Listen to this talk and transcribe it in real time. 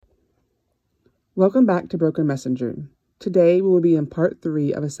Welcome back to Broken Messenger. Today we will be in part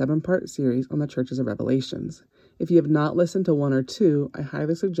 3 of a 7-part series on the churches of Revelations. If you have not listened to 1 or 2, I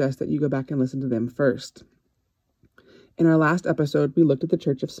highly suggest that you go back and listen to them first. In our last episode, we looked at the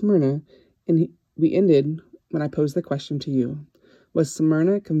church of Smyrna, and we ended when I posed the question to you: was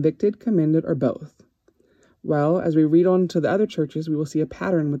Smyrna convicted, commended, or both? Well, as we read on to the other churches, we will see a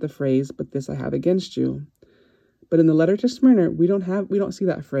pattern with the phrase, "But this I have against you." But in the letter to Smyrna, we don't see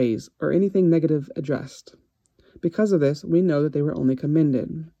that phrase or anything negative addressed. Because of this, we know that they were only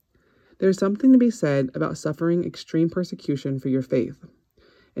commended. There is something to be said about suffering extreme persecution for your faith.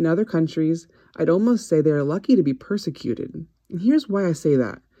 In other countries, I'd almost say they are lucky to be persecuted. And here's why I say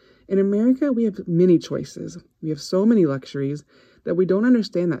that. In America, we have many choices. We have so many luxuries that we don't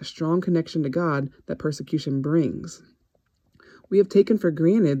understand that strong connection to God that persecution brings. We have taken for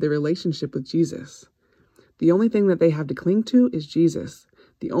granted the relationship with Jesus. The only thing that they have to cling to is Jesus.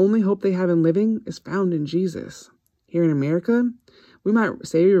 The only hope they have in living is found in Jesus. Here in America, we might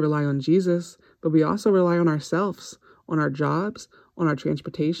say we rely on Jesus, but we also rely on ourselves, on our jobs, on our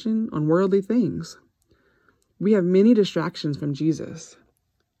transportation, on worldly things. We have many distractions from Jesus.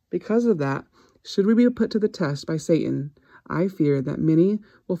 Because of that, should we be put to the test by Satan, I fear that many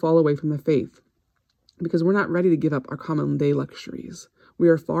will fall away from the faith because we're not ready to give up our common day luxuries. We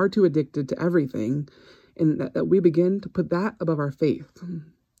are far too addicted to everything, and that we begin to put that above our faith.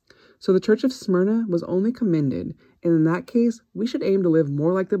 So the church of Smyrna was only commended, and in that case, we should aim to live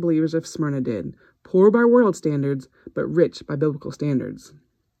more like the believers of Smyrna did, poor by world standards, but rich by biblical standards.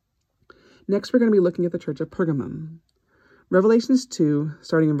 Next, we're going to be looking at the church of Pergamum. Revelations 2,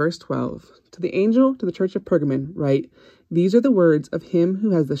 starting in verse 12. To the angel to the church of Pergamum, write, "These are the words of him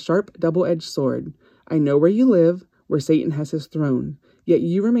who has the sharp double-edged sword. I know where you live, where Satan has his throne, yet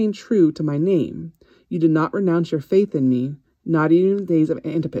you remain true to my name. You did not renounce your faith in me, not even in the days of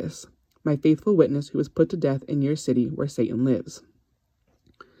Antipas, my faithful witness who was put to death in your city where Satan lives."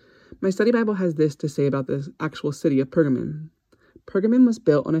 My study Bible has this to say about the actual city of Pergamum. Pergamum was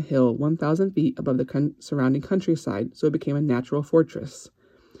built on a hill 1,000 feet above the surrounding countryside, so it became a natural fortress.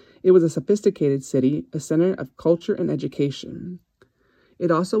 It was a sophisticated city, a center of culture and education.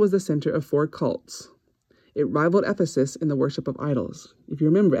 It also was the center of 4 cults. It rivaled Ephesus in the worship of idols. If you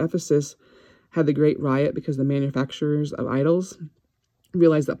remember, Ephesus had the great riot because the manufacturers of idols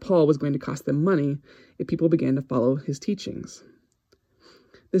realized that Paul was going to cost them money if people began to follow his teachings.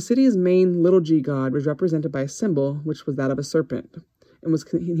 The city's main little g god was represented by a symbol, which was that of a serpent, and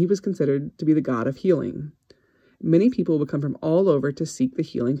he was considered to be the god of healing. Many people would come from all over to seek the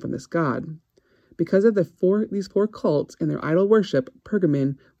healing from this god. Because of these four cults and their idol worship,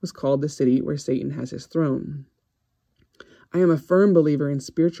 Pergamum was called the city where Satan has his throne. I am a firm believer in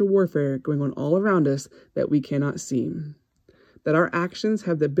spiritual warfare going on all around us that we cannot see. That our actions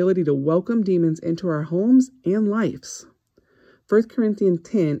have the ability to welcome demons into our homes and lives. 1 Corinthians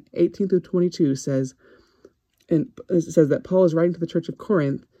 10, 18 through 22 says that Paul is writing to the church of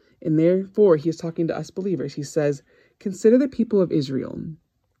Corinth, and therefore he is talking to us believers. He says, "Consider the people of Israel.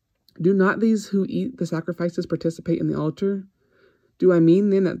 Do not these who eat the sacrifices participate in the altar? Do I mean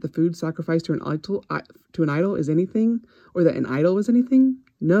then that the food sacrificed to an idol is anything, or that an idol is anything?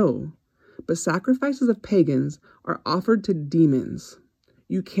 No. But sacrifices of pagans are offered to demons.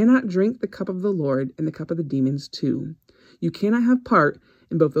 You cannot drink the cup of the Lord and the cup of the demons too. You cannot have part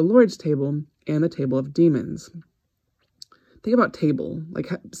in both the Lord's table and the table of demons." Think about table, like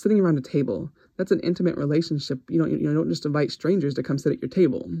sitting around a table. That's an intimate relationship. You don't just invite strangers to come sit at your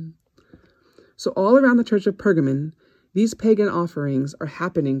table. So all around the church of Pergamum, these pagan offerings are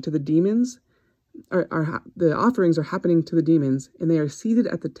happening to the demons. The offerings are happening to the demons, and they are seated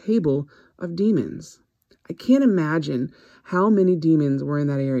at the table of demons. I can't imagine how many demons were in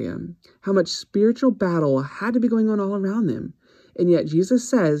that area, how much spiritual battle had to be going on all around them. And yet Jesus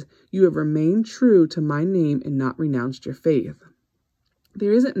says, "You have remained true to my name and not renounced your faith."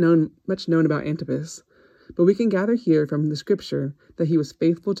 There isn't much known about Antipas, but we can gather here from the scripture that he was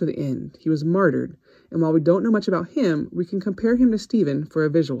faithful to the end. He was martyred. And while we don't know much about him, we can compare him to Stephen for a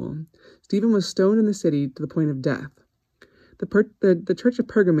visual. Stephen was stoned in the city to the point of death. The church of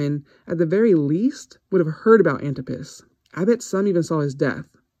Pergamum, at the very least, would have heard about Antipas. I bet some even saw his death.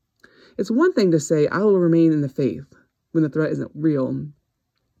 It's one thing to say, "I will remain in the faith," when the threat isn't real.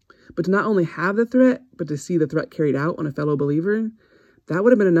 But to not only have the threat, but to see the threat carried out on a fellow believer, that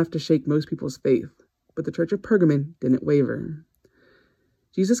would have been enough to shake most people's faith. But the church of Pergamum didn't waver.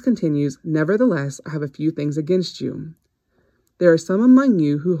 Jesus continues, "Nevertheless, I have a few things against you. There are some among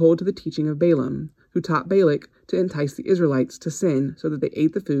you who hold to the teaching of Balaam, who taught Balak to entice the Israelites to sin so that they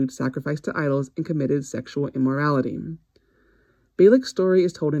ate the food sacrificed to idols and committed sexual immorality." Balak's story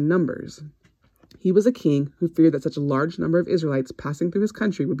is told in Numbers. He was a king who feared that such a large number of Israelites passing through his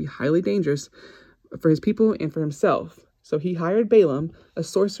country would be highly dangerous for his people and for himself. So he hired Balaam, a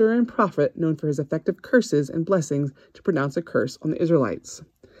sorcerer and prophet known for his effective curses and blessings, to pronounce a curse on the Israelites.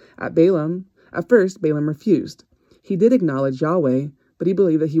 At first, Balaam refused. He did acknowledge Yahweh, but he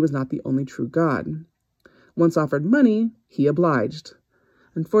believed that he was not the only true God. Once offered money, he obliged.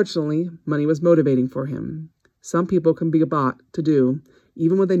 Unfortunately, money was motivating for him. Some people can be bought to do,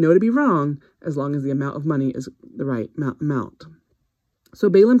 even what they know to be wrong, as long as the amount of money is the right amount. So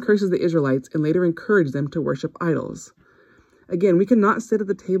Balaam curses the Israelites and later encouraged them to worship idols. Again, we cannot sit at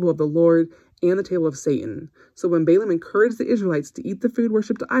the table of the Lord and the table of Satan. So when Balaam encouraged the Israelites to eat the food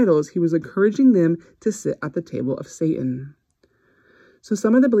worshipped to idols, he was encouraging them to sit at the table of Satan. So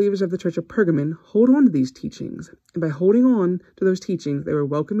some of the believers of the church of Pergamum hold on to these teachings. And by holding on to those teachings, they were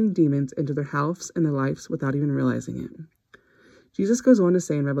welcoming demons into their house and their lives without even realizing it. Jesus goes on to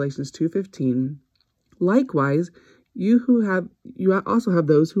say in Revelation 2:15, likewise, you also have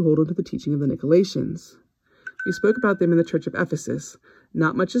those who hold on to the teaching of the Nicolaitans. We spoke about them in the church of Ephesus.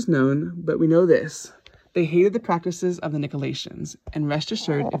 Not much is known, but we know this. They hated the practices of the Nicolaitans, and rest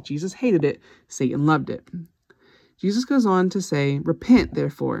assured, if Jesus hated it, Satan loved it. Jesus goes on to say, repent,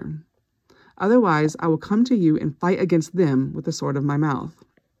 therefore. Otherwise, I will come to you and fight against them with the sword of my mouth.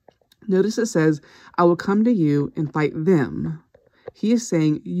 Notice it says, I will come to you and fight them. He is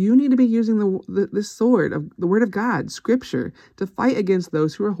saying you need to be using the sword of the word of God, scripture, to fight against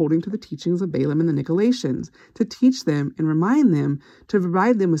those who are holding to the teachings of Balaam and the Nicolaitans, to teach them and remind them, to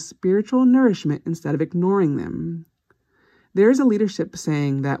provide them with spiritual nourishment instead of ignoring them. There is a leadership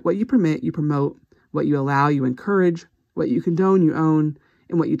saying that what you permit, you promote, what you allow, you encourage, what you condone, you own,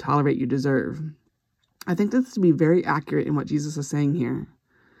 and what you tolerate, you deserve. I think this to be very accurate in what Jesus is saying here.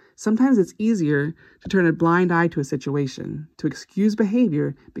 Sometimes it's easier to turn a blind eye to a situation, to excuse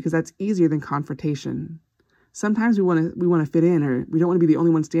behavior, because that's easier than confrontation. Sometimes we want to fit in, or we don't want to be the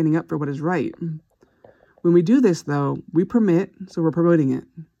only one standing up for what is right. When we do this, though, we permit, so we're promoting it.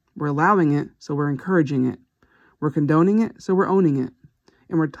 We're allowing it, so we're encouraging it. We're condoning it, so we're owning it.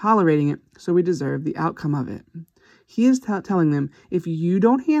 And we're tolerating it, so we deserve the outcome of it. He is telling them, if you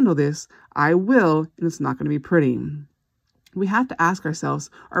don't handle this, I will, and it's not going to be pretty. We have to ask ourselves,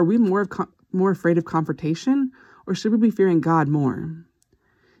 are we more afraid of confrontation, or should we be fearing God more?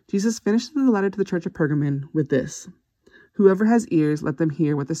 Jesus finished the letter to the church of Pergamum with this: whoever has ears, let them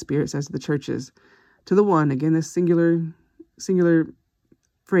hear what the Spirit says to the churches. To the one, again, this singular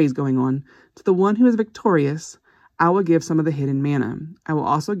phrase going on, to the one who is victorious, I will give some of the hidden manna. I will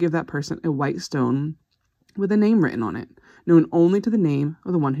also give that person a white stone with a name written on it, known only to the name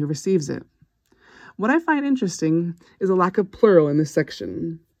of the one who receives it. What I find interesting is a lack of plural in this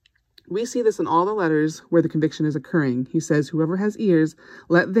section. We see this in all the letters where the conviction is occurring. He says, whoever has ears,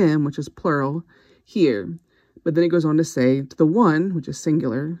 let them, which is plural, hear. But then it goes on to say, to the one, which is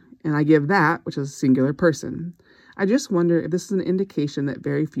singular, and I give that, which is a singular person. I just wonder if this is an indication that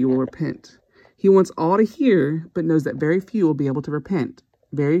very few will repent. He wants all to hear, but knows that very few will be able to repent.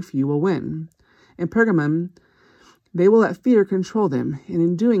 Very few will win. In Pergamum, they will let fear control them, and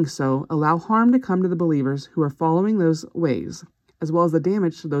in doing so, allow harm to come to the believers who are following those ways, as well as the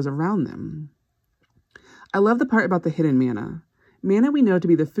damage to those around them. I love the part about the hidden manna. Manna we know to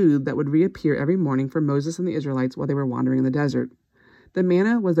be the food that would reappear every morning for Moses and the Israelites while they were wandering in the desert. The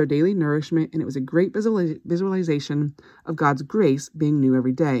manna was their daily nourishment, and it was a great visualization of God's grace being new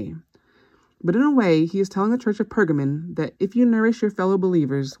every day. But in a way, he is telling the church of Pergamum that if you nourish your fellow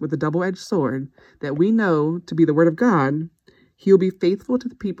believers with a double-edged sword that we know to be the word of God, he will be faithful to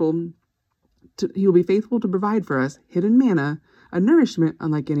the people. He will be faithful to provide for us hidden manna, a nourishment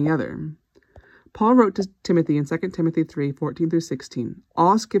unlike any other. Paul wrote to Timothy in 2 Timothy 3:14-16,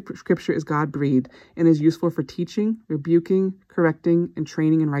 all scripture is God-breathed and is useful for teaching, rebuking, correcting, and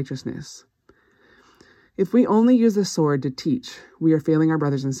training in righteousness. If we only use the sword to teach, we are failing our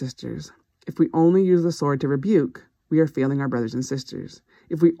brothers and sisters. If we only use the sword to rebuke, we are failing our brothers and sisters.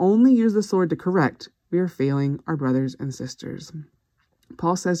 If we only use the sword to correct, we are failing our brothers and sisters.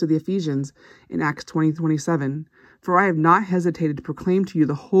 Paul says to the Ephesians in Acts 20:27, for I have not hesitated to proclaim to you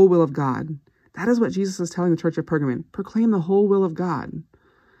the whole will of God. That is what Jesus is telling the church of Pergamum. Proclaim the whole will of God.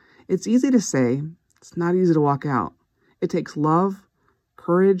 It's easy to say, it's not easy to walk out. It takes love,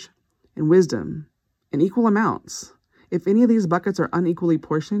 courage, and wisdom in equal amounts. If any of these buckets are unequally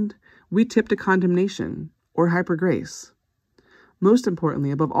portioned, we tip to condemnation or hyper grace. Most importantly,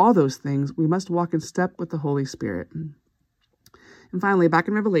 above all those things, we must walk in step with the Holy Spirit. And finally, back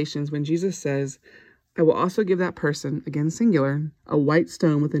in Revelations, when Jesus says, I will also give that person, again singular, a white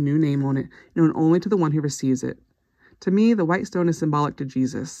stone with a new name on it, known only to the one who receives it. To me, the white stone is symbolic to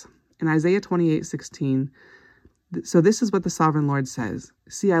Jesus. In Isaiah 28:16, so this is what the sovereign Lord says.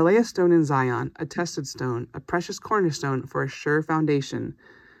 See, I lay a stone in Zion, a tested stone, a precious cornerstone for a sure foundation.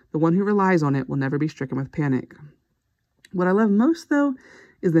 The one who relies on it will never be stricken with panic. What I love most, though,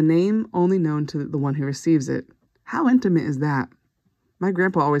 is the name only known to the one who receives it. How intimate is that? My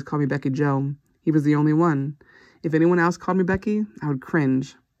grandpa always called me Becky Joe. He was the only one. If anyone else called me Becky, I would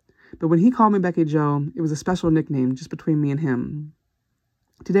cringe. But when he called me Becky Joe, it was a special nickname just between me and him.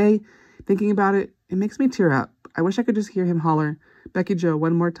 Today, thinking about it, it makes me tear up. I wish I could just hear him holler, Becky Joe,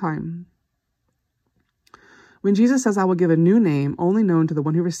 one more time. When Jesus says, I will give a new name only known to the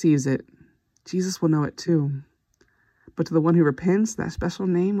one who receives it, Jesus will know it too. But to the one who repents, that special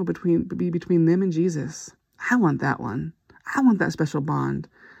name will be between them and Jesus. I want that one. I want that special bond.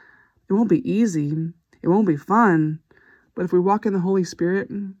 It won't be easy. It won't be fun. But if we walk in the Holy Spirit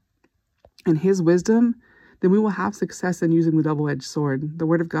and His wisdom, then we will have success in using the double-edged sword, the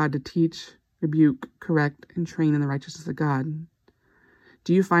Word of God, to teach, rebuke, correct, and train in the righteousness of God.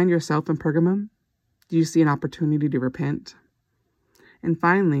 Do you find yourself in Pergamum? Do you see an opportunity to repent? And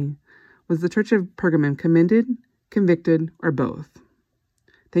finally, was the church of Pergamum commended, convicted, or both?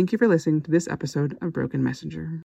 Thank you for listening to this episode of Broken Messenger.